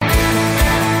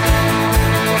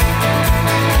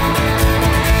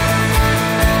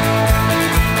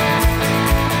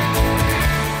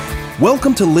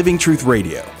Welcome to Living Truth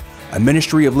Radio, a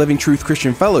ministry of Living Truth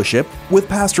Christian Fellowship with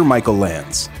Pastor Michael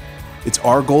Lands. It's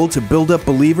our goal to build up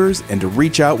believers and to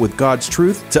reach out with God's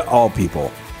truth to all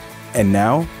people. And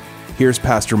now, here's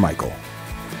Pastor Michael.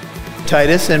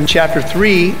 Titus in chapter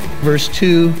 3, verse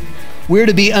 2, we're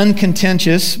to be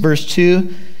uncontentious, verse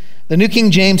 2. The New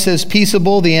King James says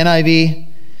peaceable, the NIV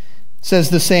says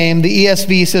the same. The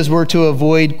ESV says we're to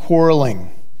avoid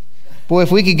quarreling. Boy,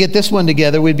 if we could get this one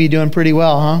together, we'd be doing pretty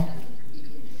well, huh?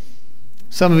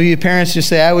 Some of you parents just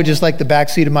say, I would just like the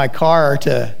backseat of my car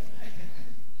to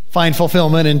find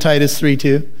fulfillment in Titus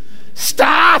 3:2.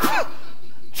 Stop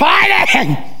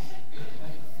fighting!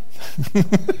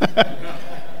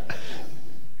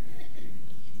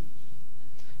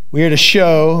 We're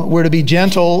to be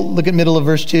gentle. Look at middle of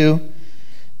verse 2.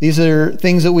 These are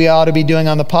things that we ought to be doing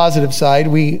on the positive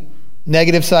side.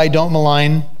 Negative side, don't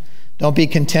malign. Don't be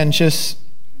contentious.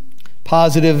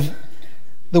 Positive,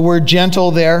 the word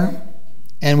gentle there.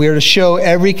 And we are to show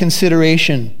every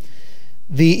consideration.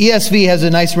 The ESV has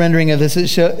a nice rendering of this.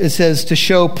 It says to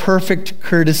show perfect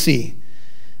courtesy.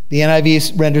 The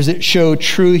NIV renders it show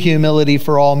true humility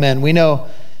for all men. We know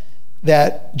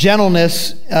that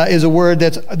gentleness is a word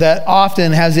that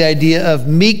often has the idea of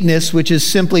meekness, which is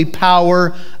simply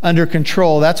power under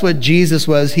control. That's what Jesus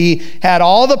was. He had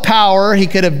all the power. He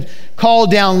could have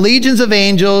called down legions of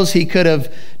angels. He could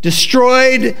have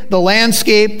destroyed the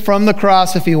landscape from the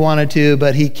cross if he wanted to,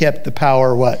 but he kept the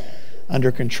power,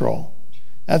 under control.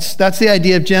 That's the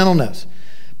idea of gentleness.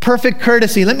 Perfect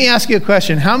courtesy. Let me ask you a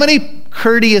question. How many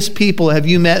courteous people have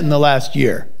you met in the last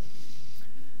year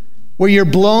where you're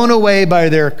blown away by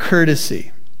their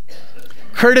courtesy?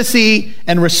 Courtesy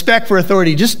and respect for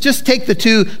authority. Just take the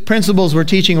two principles we're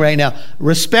teaching right now.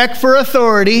 Respect for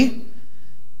authority.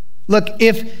 Look,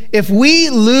 if we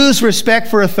lose respect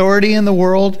for authority in the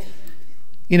world,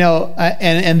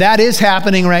 and that is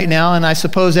happening right now, and I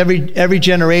suppose every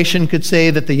generation could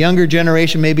say that the younger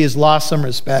generation maybe has lost some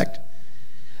respect.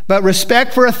 But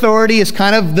respect for authority is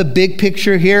kind of the big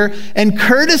picture here, and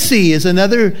courtesy is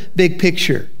another big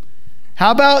picture.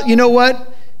 How about,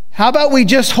 How about we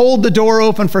just hold the door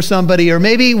open for somebody, or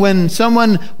maybe when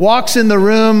someone walks in the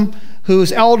room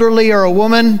who's elderly or a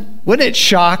woman, wouldn't it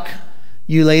shock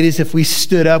you ladies if we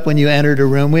stood up when you entered a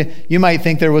room? You might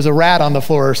think there was a rat on the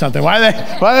floor or something. Why are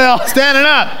they all standing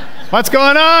up? What's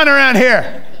going on around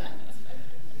here?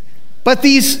 But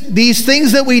these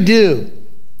things that we do,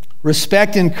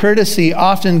 respect and courtesy,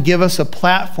 often give us a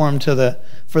platform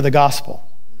for the gospel.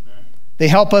 They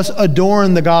help us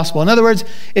adorn the gospel. In other words,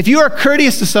 if you are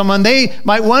courteous to someone, they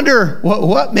might wonder,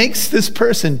 what makes this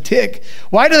person tick?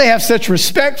 Why do they have such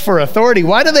respect for authority?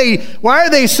 Why are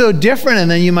they so different?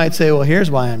 And then you might say, well, here's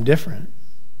why I'm different.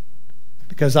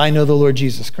 Because I know the Lord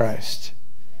Jesus Christ,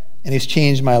 and he's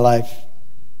changed my life.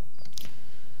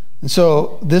 And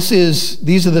so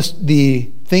these are the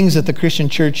things that the Christian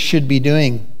church should be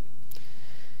doing.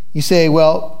 You say,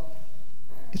 well,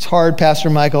 it's hard, Pastor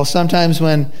Michael. Sometimes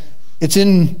when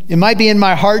it might be in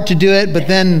my heart to do it, but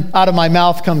then out of my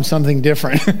mouth comes something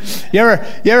different. You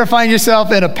ever find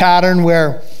yourself in a pattern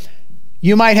where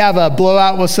you might have a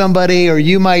blowout with somebody, or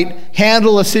you might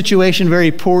handle a situation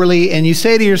very poorly, and you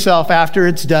say to yourself after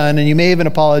it's done, and you may even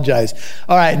apologize,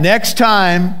 all right, next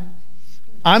time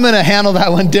I'm going to handle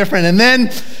that one different. And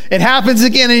then it happens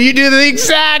again, and you do the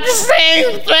exact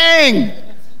same thing.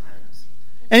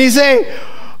 And you say,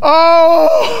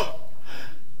 oh,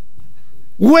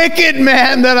 wicked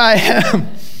man that I am,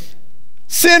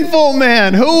 sinful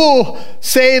man, who will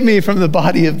save me from the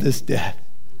body of this death?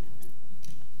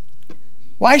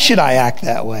 Why should I act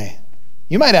that way?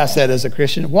 You might ask that as a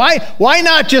Christian. Why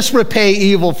not just repay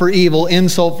evil for evil,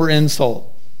 insult for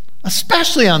insult?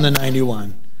 Especially on the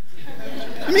 91.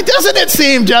 I mean, doesn't it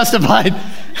seem justified?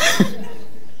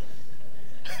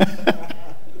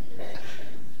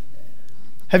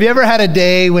 Have you ever had a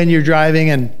day when you're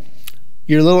driving and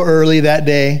you're a little early that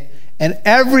day, and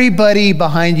everybody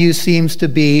behind you seems to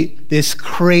be this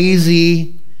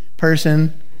crazy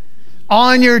person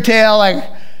on your tail,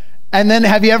 and then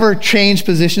have you ever changed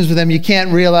positions with them? You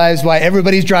can't realize why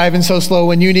everybody's driving so slow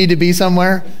when you need to be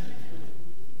somewhere.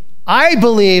 I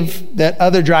believe that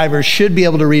other drivers should be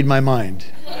able to read my mind.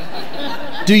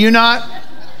 Do you not?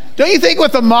 Don't you think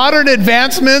with the modern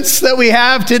advancements that we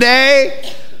have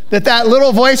today, that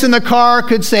little voice in the car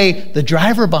could say, the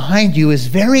driver behind you is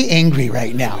very angry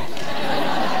right now.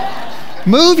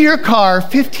 Move your car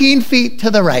 15 feet to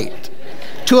the right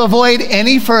to avoid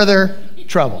any further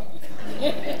trouble.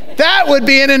 That would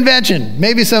be an invention.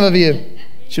 Maybe some of you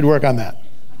should work on that.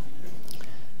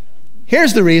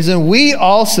 Here's the reason. We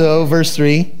also, verse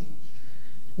 3,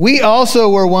 we also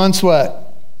were once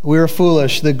what? We were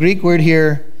foolish. The Greek word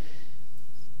here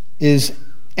is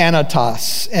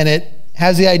anatos, and it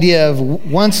has the idea of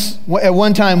at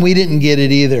one time we didn't get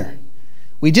it either.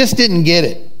 We just didn't get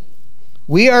it.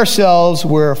 We ourselves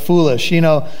were foolish. You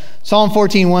know, Psalm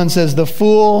 14:1 says, the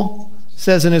fool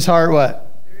says in his heart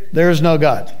what? There is no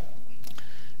God.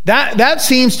 That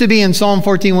seems to be in Psalm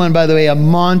 14:1, by the way, a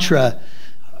mantra.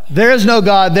 There is no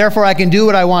God, therefore I can do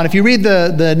what I want. If you read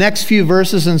the next few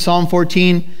verses in Psalm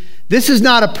 14, this is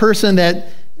not a person that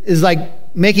is like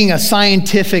making a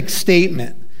scientific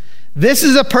statement. This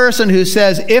is a person who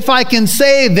says, if I can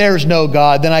say there's no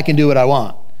God, then I can do what I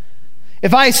want.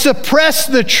 If I suppress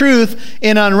the truth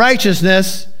in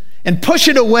unrighteousness and push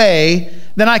it away,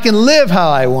 then I can live how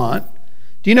I want.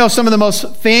 Do you know some of the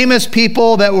most famous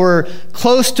people that were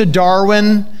close to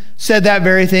Darwin said that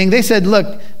very thing? They said,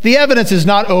 look, the evidence is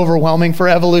not overwhelming for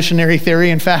evolutionary theory.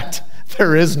 In fact,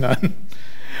 there is none.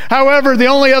 However, the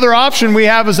only other option we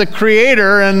have is a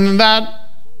creator, and that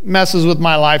messes with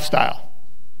my lifestyle.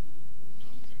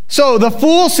 So the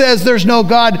fool says there's no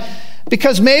God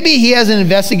because maybe he hasn't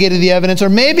investigated the evidence, or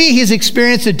maybe he's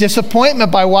experienced a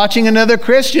disappointment by watching another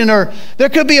Christian, or there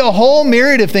could be a whole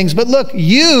myriad of things. But look,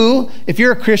 if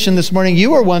you're a Christian this morning,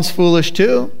 you were once foolish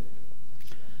too.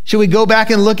 Should we go back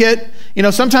and look at,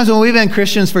 sometimes when we've been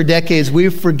Christians for decades, we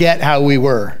forget how we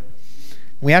were.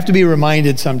 We have to be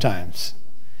reminded sometimes.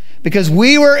 Because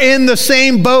we were in the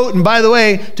same boat. And by the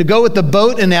way, to go with the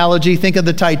boat analogy, think of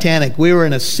the Titanic. We were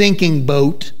in a sinking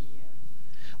boat.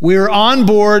 We were on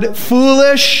board,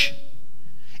 foolish,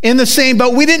 in the same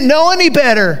boat. We didn't know any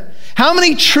better. How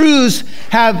many truths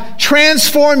have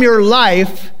transformed your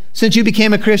life since you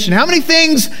became a Christian? How many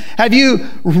things have you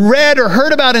read or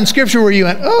heard about in Scripture where you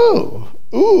went, well,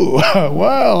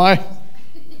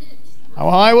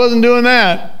 I wasn't doing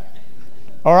that.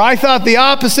 Or I thought the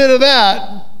opposite of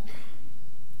that.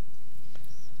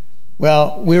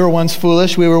 Well, we were once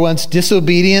foolish. We were once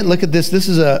disobedient. Look at this. This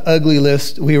is an ugly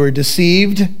list. We were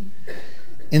deceived,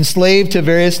 enslaved to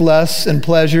various lusts and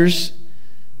pleasures,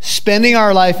 spending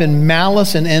our life in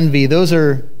malice and envy. Those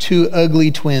are two ugly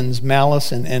twins,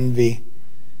 malice and envy.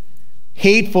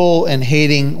 Hateful and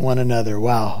hating one another.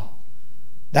 Wow.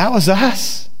 That was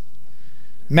us.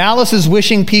 Malice is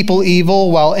wishing people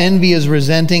evil, while envy is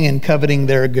resenting and coveting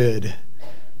their good.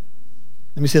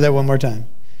 Let me say that one more time.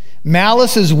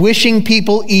 Malice is wishing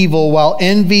people evil, while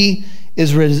envy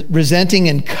is resenting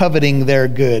and coveting their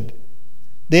good.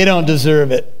 They don't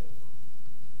deserve it.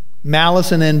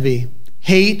 Malice and envy,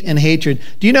 hate and hatred.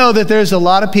 Do you know that there's a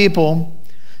lot of people,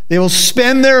 they will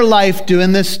spend their life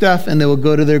doing this stuff and they will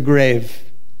go to their grave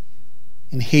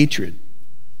in hatred.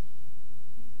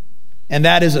 And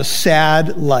that is a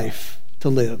sad life to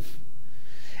live.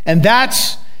 And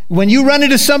that's when you run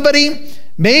into somebody,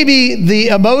 maybe the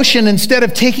emotion, instead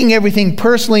of taking everything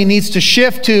personally, needs to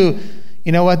shift to,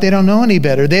 you know what, they don't know any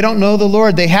better. They don't know the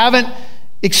Lord. They haven't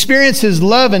experienced His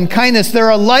love and kindness. They're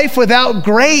a life without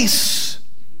grace.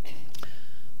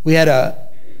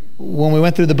 When we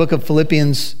went through the book of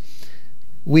Philippians,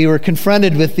 we were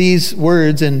confronted with these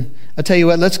words, and I'll tell you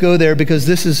what, let's go there because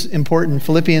this is important.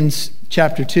 Philippians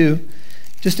chapter 2,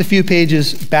 just a few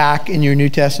pages back in your New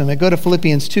Testament. Go to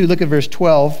Philippians 2, look at verse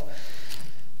 12.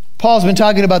 Paul's been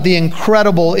talking about the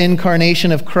incredible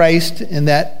incarnation of Christ and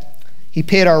that He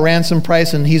paid our ransom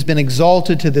price and He's been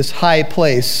exalted to this high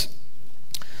place.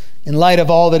 In light of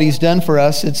all that He's done for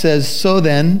us, it says, so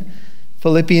then,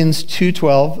 Philippians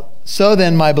 2:12, so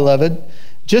then, my beloved,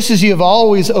 just as you have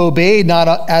always obeyed,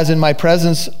 not as in my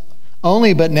presence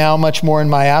only, but now much more in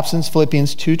my absence,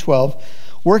 Philippians 2:12,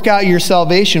 work out your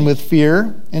salvation with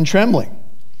fear and trembling.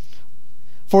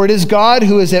 For it is God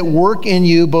who is at work in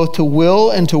you, both to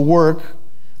will and to work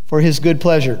for His good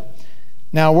pleasure.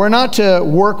 Now, we're not to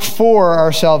work for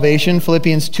our salvation,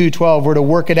 Philippians 2:12, we're to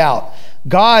work it out.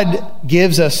 God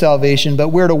gives us salvation, but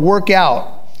we're to work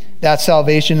out that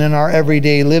salvation in our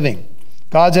everyday living.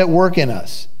 God's at work in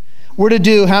us. We're to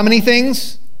do how many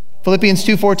things? Philippians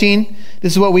 2:14.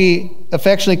 This is what we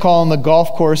affectionately call on the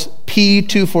golf course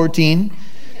P214.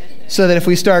 So that if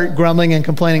we start grumbling and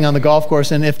complaining on the golf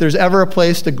course, and if there's ever a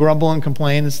place to grumble and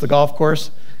complain, it's the golf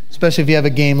course, especially if you have a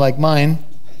game like mine.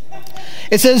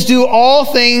 It says, do all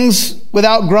things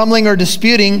without grumbling or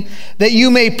disputing, that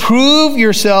you may prove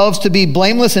yourselves to be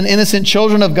blameless and innocent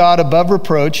children of God above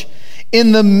reproach,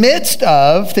 in the midst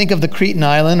of, think of the Cretan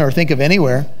island or think of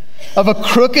anywhere, of a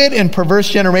crooked and perverse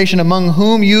generation among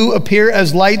whom you appear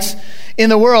as lights in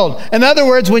the world. In other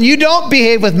words, when you don't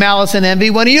behave with malice and envy,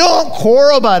 when you don't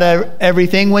quarrel about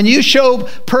everything, when you show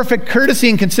perfect courtesy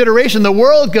and consideration, the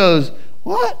world goes,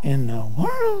 what in the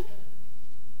world?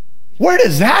 Where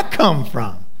does that come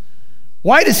from?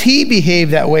 Why does he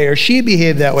behave that way or she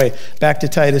behave that way? Back to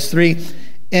Titus 3.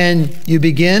 And you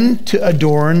begin to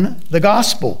adorn the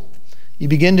gospel. You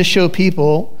begin to show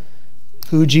people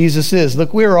who Jesus is.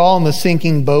 Look, we were all in the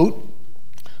sinking boat.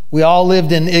 We all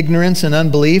lived in ignorance and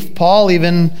unbelief. Paul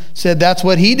even said that's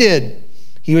what he did.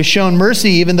 He was shown mercy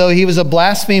even though he was a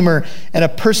blasphemer and a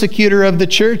persecutor of the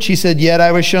church. He said, yet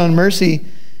I was shown mercy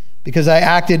because I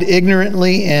acted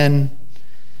ignorantly and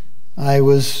I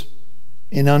was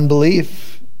in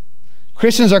unbelief.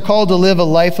 Christians are called to live a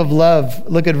life of love.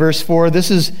 Look at verse 4.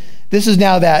 This is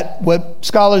now that what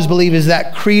scholars believe is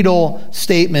that creedal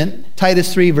statement,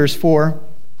 Titus 3, verse 4.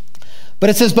 But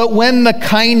it says, but when the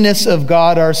kindness of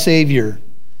God our Savior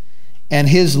and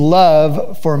his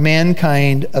love for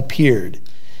mankind appeared.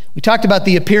 We talked about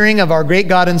the appearing of our great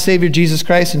God and Savior Jesus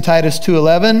Christ in Titus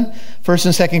 2:11, first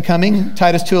and second coming.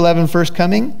 Titus 2:11, first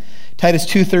coming. Titus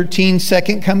 2:13,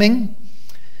 second coming.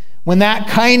 When that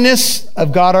kindness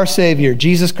of God our Savior,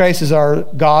 Jesus Christ is our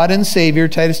God and Savior,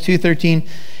 Titus 2:13,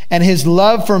 and his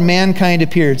love for mankind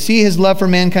appeared. See his love for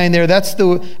mankind there? That's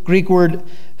the Greek word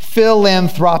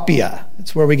philanthropia.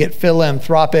 It's where we get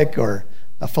philanthropic or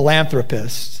a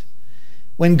philanthropist.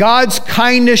 When God's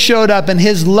kindness showed up and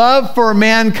his love for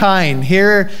mankind,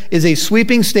 here is a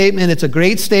sweeping statement. It's a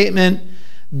great statement.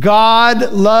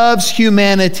 God loves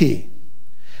humanity.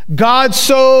 God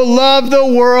so loved the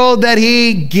world that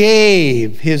he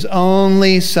gave his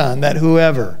only Son, that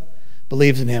whoever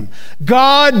believes in him.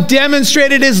 God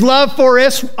demonstrated his love for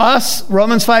us,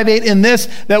 Romans 5:8, in this,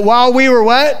 that while we were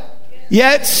what?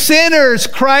 Yet sinners,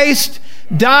 Christ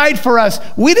died for us.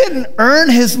 We didn't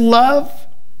earn his love.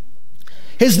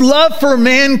 His love for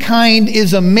mankind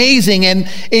is amazing, and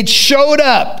it showed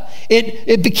up.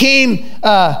 It became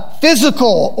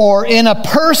physical or in a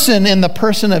person, in the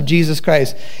person of Jesus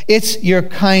Christ. It's your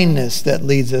kindness that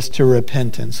leads us to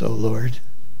repentance, O Lord.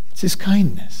 It's his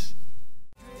kindness.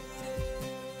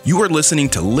 You are listening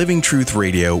to Living Truth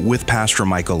Radio with Pastor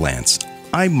Michael Lance.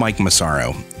 I'm Mike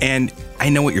Massaro, and I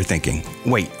know what you're thinking.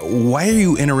 Wait, why are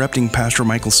you interrupting Pastor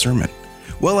Michael's sermon?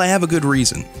 Well, I have a good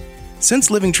reason.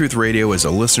 Since Living Truth Radio is a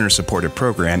listener-supported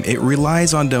program, it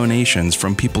relies on donations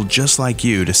from people just like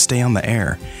you to stay on the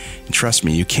air. And trust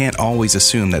me, you can't always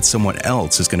assume that someone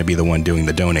else is going to be the one doing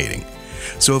the donating.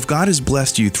 So if God has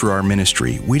blessed you through our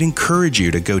ministry, we'd encourage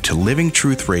you to go to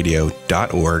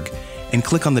livingtruthradio.org and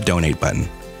click on the donate button.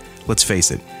 Let's face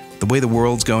it, the way the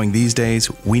world's going these days,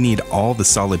 we need all the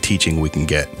solid teaching we can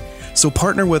get. So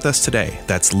partner with us today.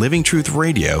 That's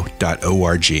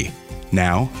livingtruthradio.org.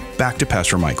 Now, back to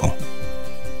Pastor Michael.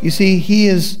 You see, he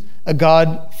is a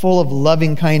God full of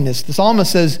loving kindness. The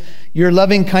psalmist says, your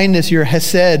loving kindness, your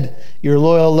hesed, your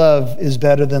loyal love is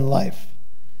better than life.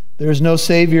 There is no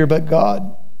Savior but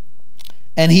God.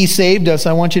 And he saved us.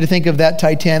 I want you to think of that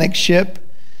Titanic ship.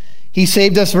 He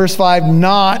saved us, verse 5,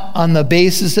 not on the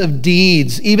basis of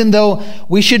deeds, even though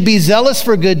we should be zealous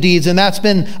for good deeds, and that's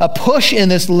been a push in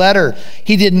this letter.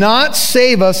 He did not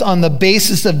save us on the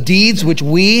basis of deeds which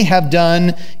we have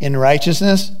done in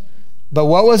righteousness. But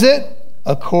what was it?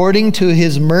 According to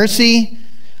his mercy,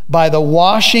 by the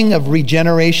washing of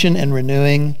regeneration and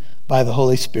renewing by the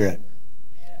Holy Spirit.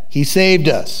 He saved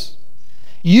us.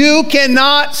 You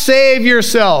cannot save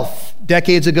yourself.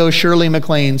 Decades ago, Shirley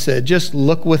MacLaine said, just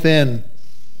look within.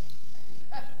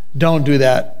 Don't do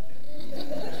that.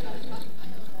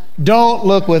 Don't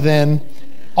look within.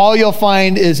 All you'll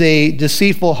find is a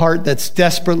deceitful heart that's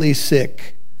desperately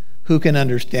sick. Who can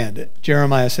understand it?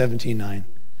 Jeremiah 17:9.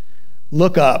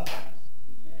 Look up.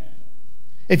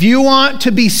 If you want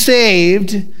to be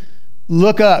saved,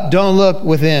 look up. Don't look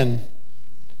within.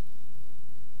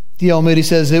 D.L. Moody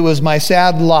says, it was my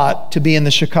sad lot to be in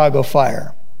the Chicago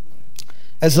fire.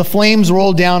 As the flames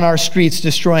rolled down our streets,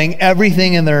 destroying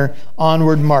everything in their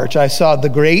onward march, I saw the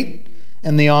great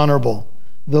and the honorable,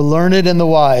 the learned and the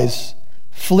wise,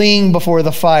 fleeing before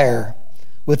the fire,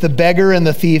 with the beggar and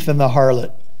the thief and the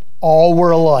harlot. All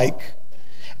were alike.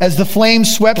 As the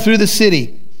flames swept through the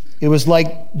city, it was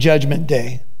like judgment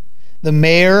day. The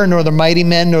mayor, nor the mighty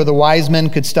men, nor the wise men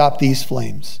could stop these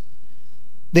flames.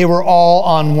 They were all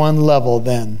on one level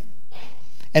then.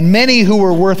 And many who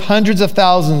were worth hundreds of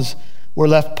thousands were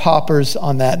left paupers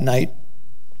on that night.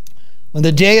 When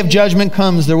the day of judgment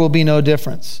comes, there will be no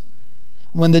difference.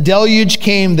 When the deluge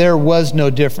came, there was no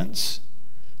difference.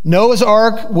 Noah's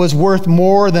ark was worth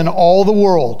more than all the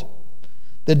world.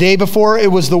 The day before,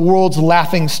 it was the world's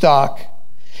laughing stock.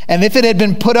 And if it had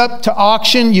been put up to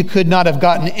auction, you could not have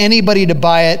gotten anybody to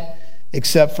buy it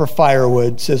except for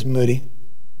firewood, says Moody.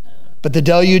 But the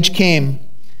deluge came,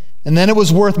 and then it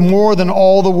was worth more than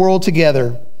all the world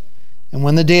together. And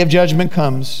when the day of judgment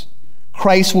comes,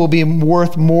 Christ will be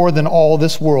worth more than all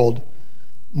this world,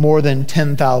 more than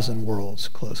 10,000 worlds,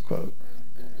 close quote.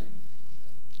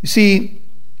 You see,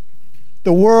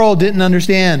 the world didn't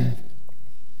understand.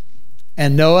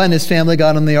 And Noah and his family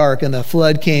got on the ark, and the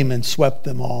flood came and swept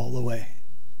them all away.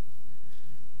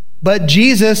 But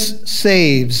Jesus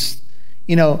saves.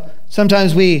 You know,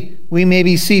 sometimes we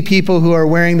maybe see people who are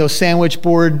wearing those sandwich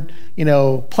board,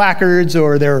 placards,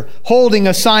 or they're holding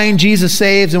a sign, Jesus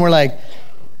saves, and we're like,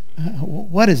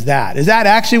 what is that? Is that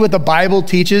actually what the Bible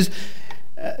teaches?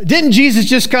 Didn't Jesus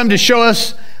just come to show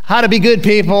us how to be good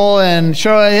people and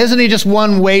isn't he just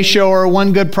one way shower,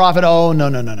 one good prophet? Oh,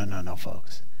 no,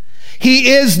 folks. He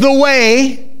is the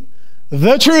way,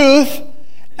 the truth,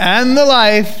 and the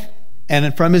life,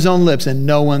 and from his own lips, and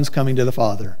no one's coming to the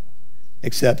Father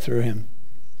except through him.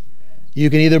 You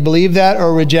can either believe that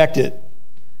or reject it,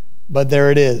 but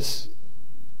there it is.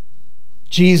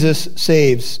 Jesus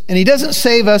saves. And he doesn't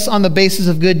save us on the basis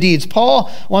of good deeds.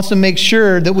 Paul wants to make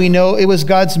sure that we know it was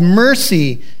God's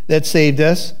mercy that saved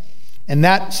us. And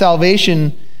that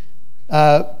salvation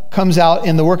comes out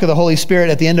in the work of the Holy Spirit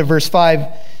at the end of verse 5.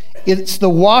 It's the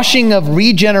washing of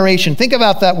regeneration. Think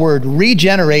about that word.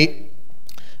 Regenerate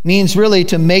means really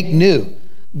to make new.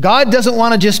 God doesn't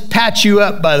want to just patch you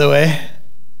up, by the way.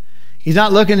 He's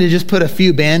not looking to just put a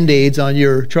few Band-Aids on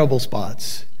your trouble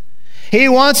spots. He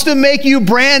wants to make you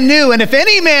brand new. And if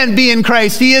any man be in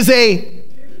Christ, he is a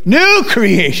new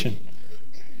creation.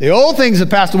 The old things have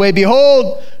passed away.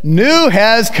 Behold, new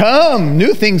has come.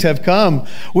 New things have come.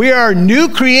 We are new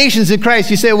creations in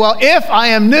Christ. You say, well, if I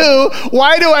am new,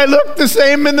 why do I look the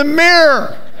same in the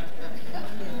mirror?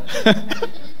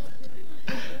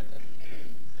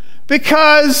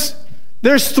 Because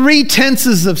there's 3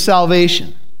 tenses of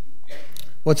salvation.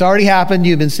 What's already happened,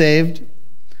 you've been saved.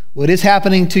 What is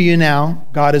happening to you now,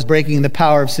 God is breaking the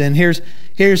power of sin. Here's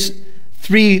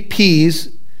 3 P's.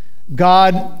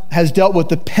 God has dealt with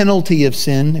the penalty of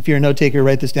sin. If you're a note taker,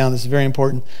 write this down. This is very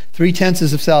important. 3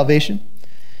 tenses of salvation.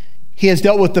 He has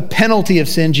dealt with the penalty of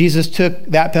sin. Jesus took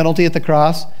that penalty at the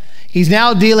cross. He's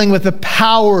now dealing with the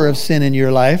power of sin in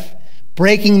your life,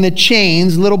 breaking the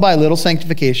chains little by little,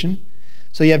 sanctification.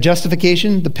 So you have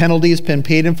justification. The penalty has been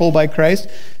paid in full by Christ.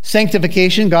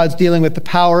 Sanctification, God's dealing with the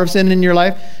power of sin in your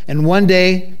life. And one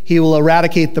day, he will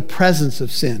eradicate the presence of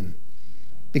sin.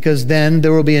 Because then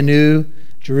there will be a new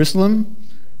Jerusalem.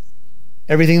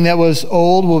 Everything that was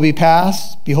old will be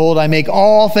past. Behold, I make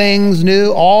all things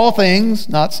new. All things,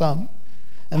 not some.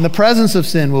 And the presence of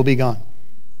sin will be gone.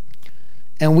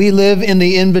 And we live in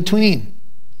the in-between.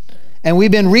 And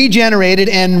we've been regenerated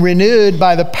and renewed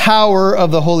by the power of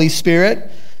the Holy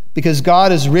Spirit because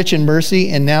God is rich in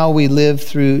mercy, and now we live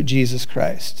through Jesus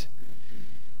Christ.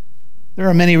 There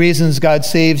are many reasons God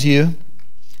saves you.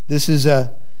 This is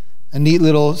a neat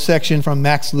little section from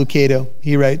Max Lucado.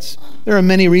 He writes, there are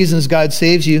many reasons God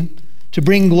saves you: to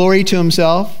bring glory to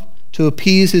himself, to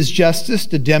appease his justice,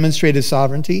 to demonstrate his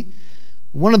sovereignty.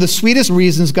 One of the sweetest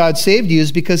reasons God saved you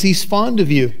is because he's fond of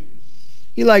you.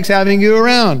 He likes having you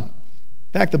around.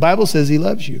 In fact, the Bible says he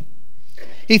loves you.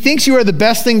 He thinks you are the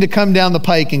best thing to come down the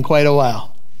pike in quite a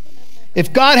while.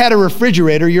 If God had a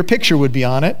refrigerator, your picture would be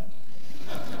on it.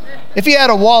 If he had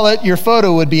a wallet, your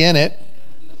photo would be in it.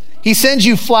 He sends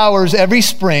you flowers every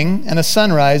spring and a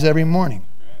sunrise every morning.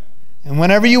 And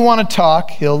whenever you want to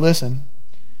talk, he'll listen.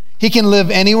 He can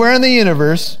live anywhere in the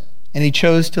universe, and he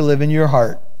chose to live in your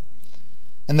heart.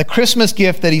 And the Christmas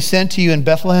gift that he sent to you in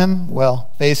Bethlehem,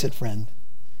 well, face it, friend,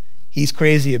 he's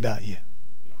crazy about you.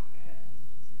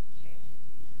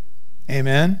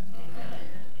 Amen?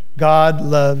 God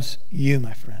loves you,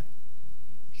 my friend.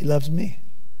 He loves me.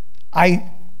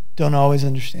 I don't always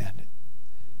understand it.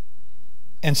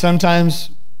 And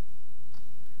sometimes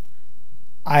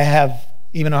I have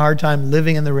even a hard time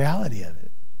living in the reality of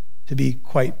it, to be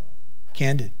quite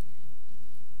candid.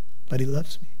 But he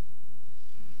loves me.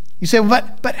 You say,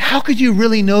 but how could you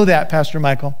really know that, Pastor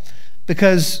Michael?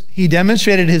 Because he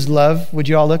demonstrated his love. Would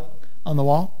you all look on the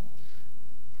wall?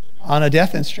 On a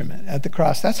death instrument at the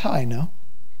cross. That's how I know.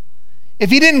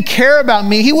 If he didn't care about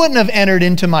me, he wouldn't have entered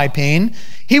into my pain.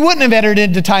 He wouldn't have entered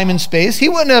into time and space. He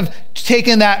wouldn't have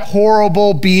taken that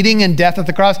horrible beating and death at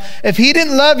the cross. If he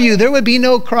didn't love you, there would be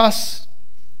no cross.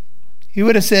 He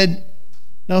would have said,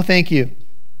 no, thank you.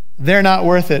 They're not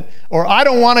worth it. Or I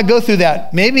don't want to go through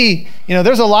that. Maybe,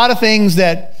 there's a lot of things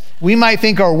that we might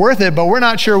think are worth it, but we're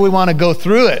not sure we want to go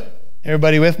through it.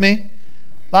 Everybody with me?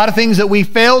 A lot of things that we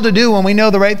fail to do when we know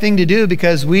the right thing to do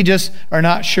because we just are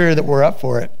not sure that we're up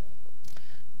for it.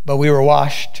 But we were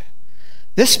washed.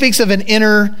 This speaks of an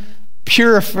inner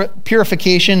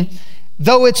purification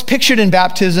though it's pictured in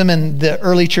baptism, and the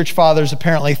early church fathers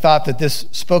apparently thought that this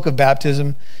spoke of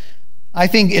baptism, I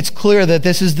think it's clear that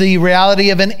this is the reality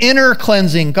of an inner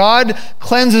cleansing. God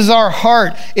cleanses our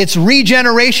heart. It's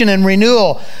regeneration and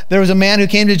renewal. There was a man who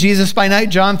came to Jesus by night,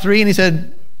 John 3, and he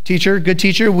said, "Teacher, good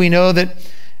teacher, we know that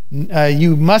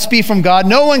you must be from God.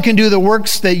 No one can do the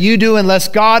works that you do unless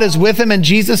God is with him." And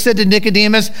Jesus said to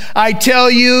Nicodemus, "I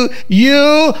tell you,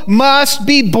 you must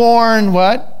be born,"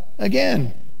 what?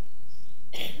 Again.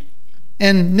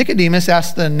 And Nicodemus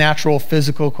asked the natural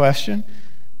physical question,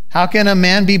 how can a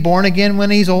man be born again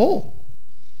when he's old?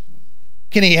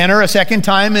 Can he enter a second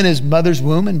time in his mother's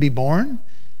womb and be born?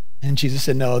 And Jesus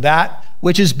said, no, that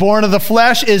which is born of the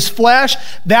flesh is flesh.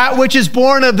 That which is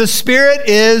born of the Spirit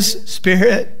is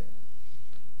spirit.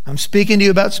 I'm speaking to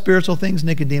you about spiritual things,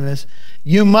 Nicodemus.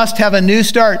 You must have a new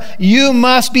start. You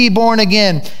must be born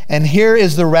again. And here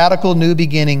is the radical new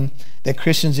beginning that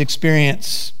Christians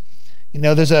experience. You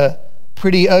know, there's a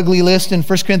pretty ugly list in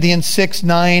 1 Corinthians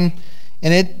 6:9,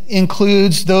 and it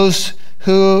includes those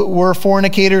who were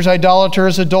fornicators,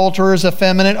 idolaters, adulterers,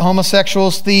 effeminate,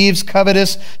 homosexuals, thieves,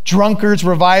 covetous, drunkards,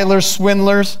 revilers,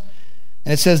 swindlers.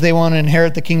 And it says they won't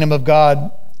inherit the kingdom of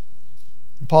God.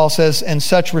 Paul says, and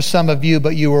such were some of you,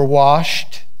 but you were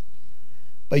washed,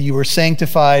 but you were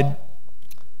sanctified,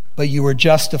 but you were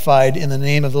justified in the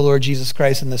name of the Lord Jesus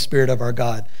Christ and the Spirit of our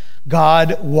God.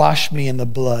 God washed me in the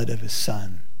blood of his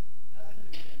Son.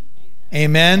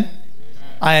 Amen.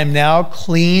 I am now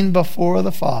clean before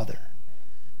the Father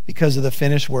because of the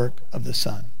finished work of the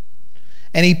Son.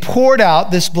 And he poured out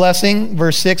this blessing,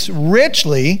 verse 6,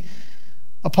 richly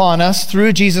upon us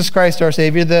through Jesus Christ our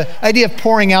Savior. The idea of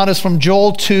pouring out is from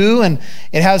Joel 2, and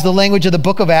it has the language of the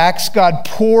book of Acts. God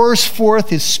pours forth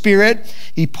his Spirit.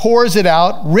 He pours it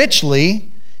out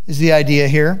richly is the idea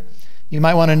here. You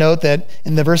might want to note that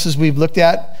in the verses we've looked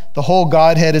at, the whole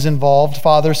Godhead is involved,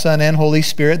 Father, Son, and Holy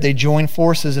Spirit. They join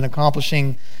forces in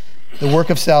accomplishing the work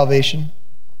of salvation.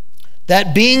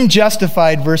 That being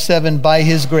justified, verse 7, by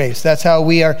his grace. That's how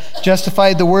we are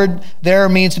justified. The word there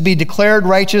means to be declared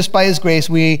righteous by his grace.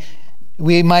 We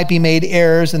might be made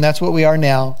heirs, and that's what we are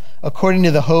now, according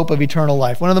to the hope of eternal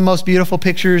life. One of the most beautiful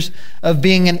pictures of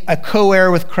being a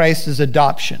co-heir with Christ is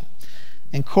adoption.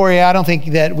 And Corey, I don't think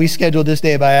that we scheduled this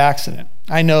day by accident.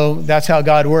 I know that's how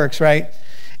God works, right?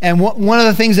 And one of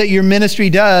the things that your ministry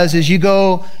does is you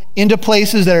go into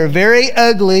places that are very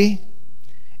ugly,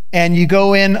 and you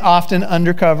go in often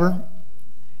undercover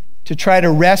to try to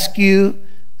rescue,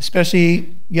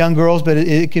 especially young girls, but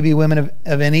it could be women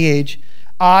of any age,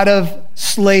 out of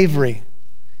slavery.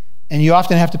 And you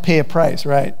often have to pay a price,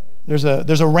 right? There's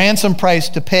a ransom price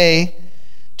to pay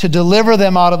to deliver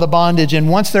them out of the bondage. And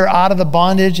once they're out of the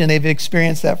bondage and they've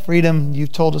experienced that freedom,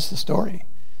 you've told us the story.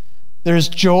 There's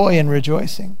joy and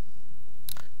rejoicing.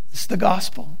 It's the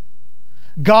gospel.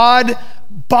 God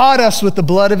bought us with the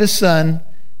blood of his Son,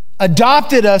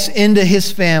 adopted us into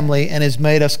his family, and has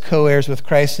made us co-heirs with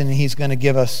Christ, and he's going to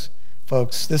give us,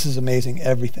 folks, this is amazing,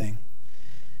 everything.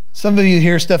 Some of you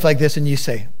hear stuff like this and you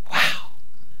say, wow,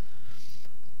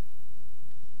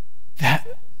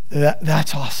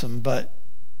 that's awesome, but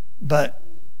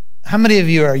how many of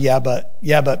you are yeah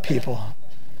but people?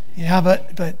 Yeah,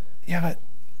 but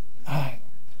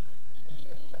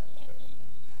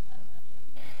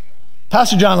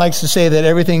Pastor John likes to say that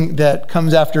everything that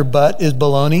comes after but is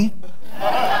baloney.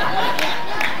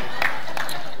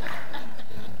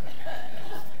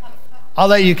 I'll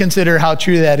let you consider how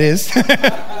true that is.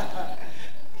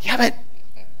 Yeah, but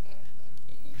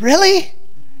really?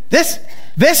 This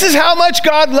is how much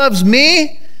God loves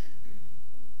me?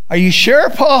 Are you sure,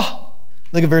 Paul?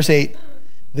 Look at verse 8.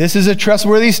 This is a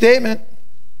trustworthy statement.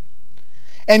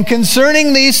 And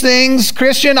concerning these things,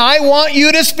 Christian, I want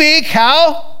you to speak.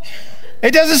 How?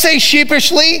 It doesn't say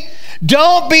sheepishly.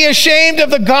 Don't be ashamed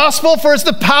of the gospel, for it's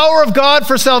the power of God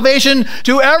for salvation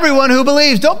to everyone who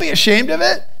believes. Don't be ashamed of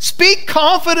it. Speak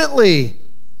confidently.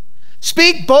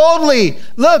 Speak boldly.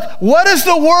 Look, what does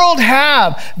the world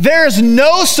have? There's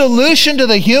no solution to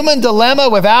the human dilemma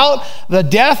without the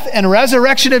death and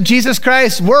resurrection of Jesus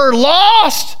Christ. We're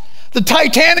lost. The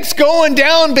Titanic's going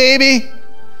down, baby.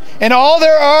 And all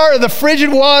there are the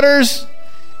frigid waters.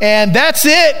 And that's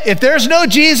it. If there's no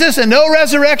Jesus and no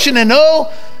resurrection and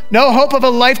no hope of a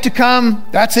life to come,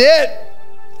 that's it.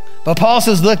 But Paul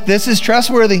says, look, this is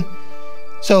trustworthy.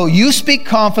 So you speak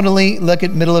confidently, look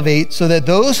at middle of 8, so that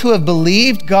those who have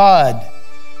believed God,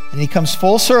 and he comes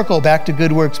full circle back to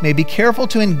good works, may be careful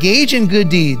to engage in good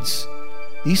deeds.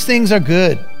 These things are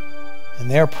good, and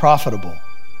they are profitable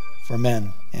for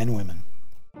men and women.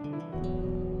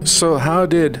 So how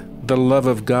did the love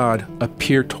of God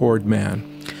appear toward man?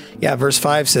 Yeah, verse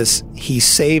 5 says, he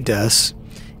saved us.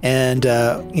 And,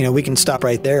 we can stop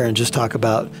right there and just talk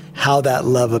about how that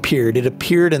love appeared. It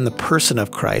appeared in the person of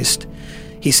Christ.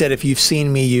 He said, if you've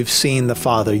seen me, you've seen the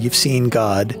Father, you've seen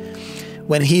God.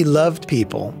 When he loved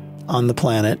people on the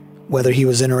planet, whether he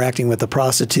was interacting with a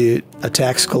prostitute, a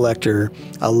tax collector,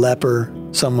 a leper,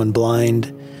 someone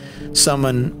blind,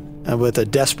 someone with a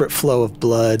desperate flow of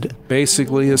blood.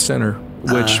 Basically a sinner,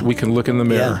 which we can look in the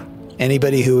mirror. Yeah.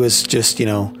 Anybody who was just,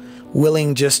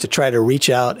 willing just to try to reach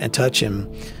out and touch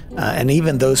him. And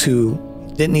even those who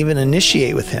didn't even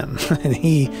initiate with him. And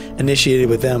he initiated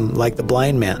with them like the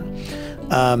blind man.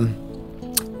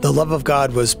 The love of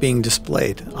God was being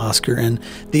displayed, Oscar. And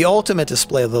the ultimate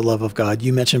display of the love of God,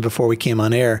 you mentioned before we came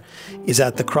on air, is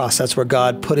at the cross. That's where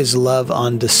God put his love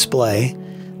on display.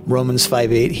 Romans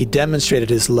 5:8, he demonstrated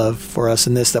his love for us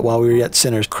in this, that while we were yet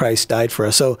sinners, Christ died for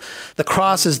us. So the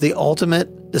cross is the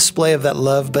ultimate display of that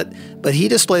love, but he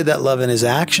displayed that love in his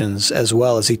actions as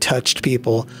well, as he touched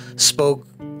people, spoke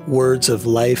words of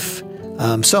life,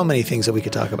 so many things that we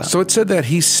could talk about. So it said that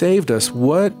he saved us.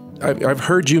 I've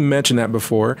heard you mention that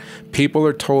before. People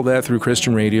are told that through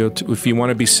Christian radio, if you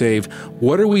want to be saved.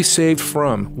 What are we saved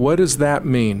from? What does that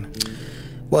mean?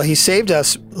 Well, he saved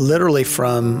us literally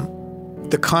from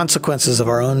the consequences of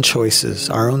our own choices,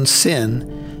 our own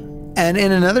sin. And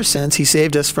in another sense, he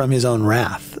saved us from his own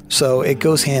wrath. So it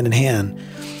goes hand in hand.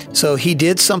 So he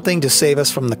did something to save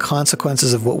us from the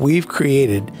consequences of what we've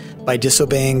created by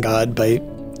disobeying God, by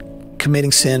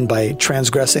committing sin, by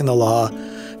transgressing the law,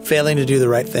 failing to do the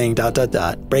right thing,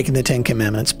 breaking the 10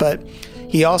 Commandments. But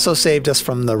he also saved us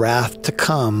from the wrath to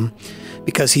come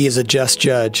because he is a just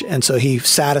judge. And so he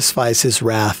satisfies his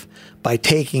wrath by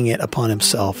taking it upon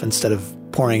himself instead of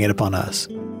pouring it upon us.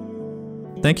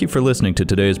 Thank you for listening to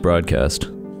today's broadcast.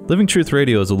 Living Truth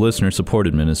Radio is a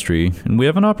listener-supported ministry, and we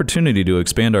have an opportunity to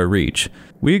expand our reach.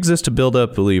 We exist to build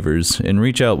up believers and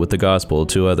reach out with the gospel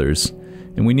to others.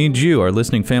 And we need you, our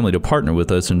listening family, to partner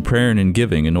with us in prayer and in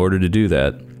giving in order to do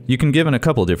that. You can give in a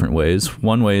couple different ways.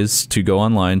 One way is to go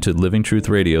online to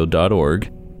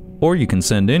livingtruthradio.org, or you can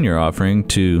send in your offering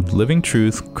to Living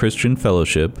Truth Christian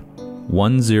Fellowship,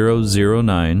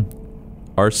 1009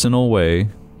 Arsenal Way,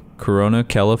 Corona,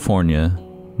 California,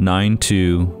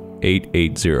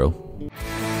 92880.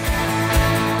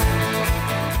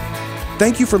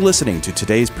 Thank you for listening to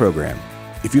today's program.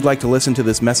 If you'd like to listen to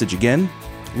this message again,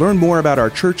 learn more about our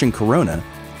church in Corona,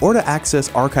 or to access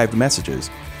archived messages,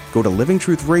 go to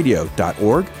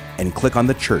livingtruthradio.org and click on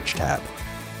the Church tab.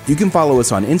 You can follow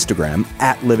us on Instagram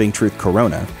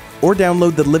 @LivingTruthCorona, or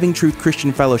download the Living Truth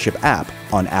Christian Fellowship app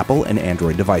on Apple and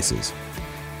Android devices.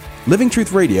 Living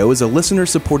Truth Radio is a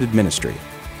listener-supported ministry.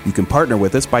 You can partner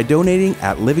with us by donating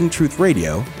at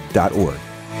livingtruthradio.org.